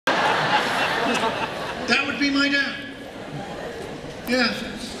be my dad. Yeah.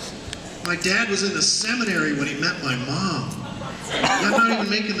 My dad was in the seminary when he met my mom. I'm not even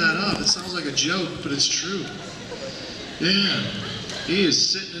making that up. It sounds like a joke, but it's true. Yeah. He is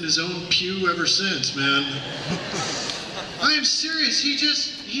sitting in his own pew ever since, man. I am serious. He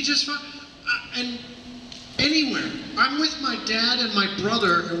just, and anywhere. I'm with my dad and my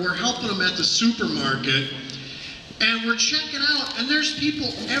brother, and we're helping him at the supermarket, and we're checking out, and there's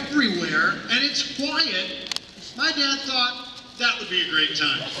people everywhere, and it's quiet. My dad thought that would be a great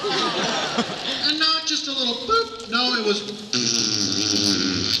time. And not just a little boop. No, it was.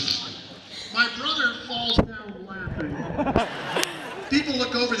 My brother falls down laughing. People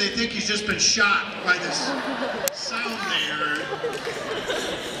look over, they think he's just been shot by this sound they heard.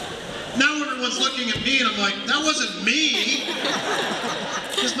 Now everyone's looking at me and I'm like, that wasn't me!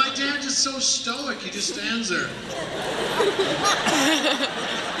 Because my dad's just so stoic, he just stands there.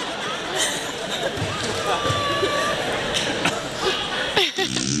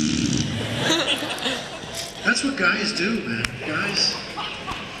 That's what guys do, man. Guys.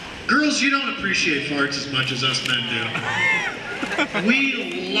 Girls, you don't appreciate farts as much as us men do.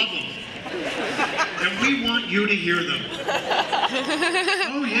 We love them. And we want you to hear them.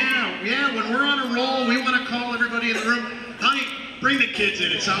 Oh yeah, when we're on a roll, we want to call everybody in the room, honey, bring the kids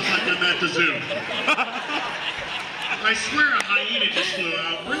in, it sounds like I'm at the zoo. I swear a hyena just flew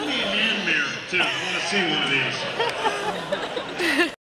out. Bring me a hand mirror, too. I want to see one of these.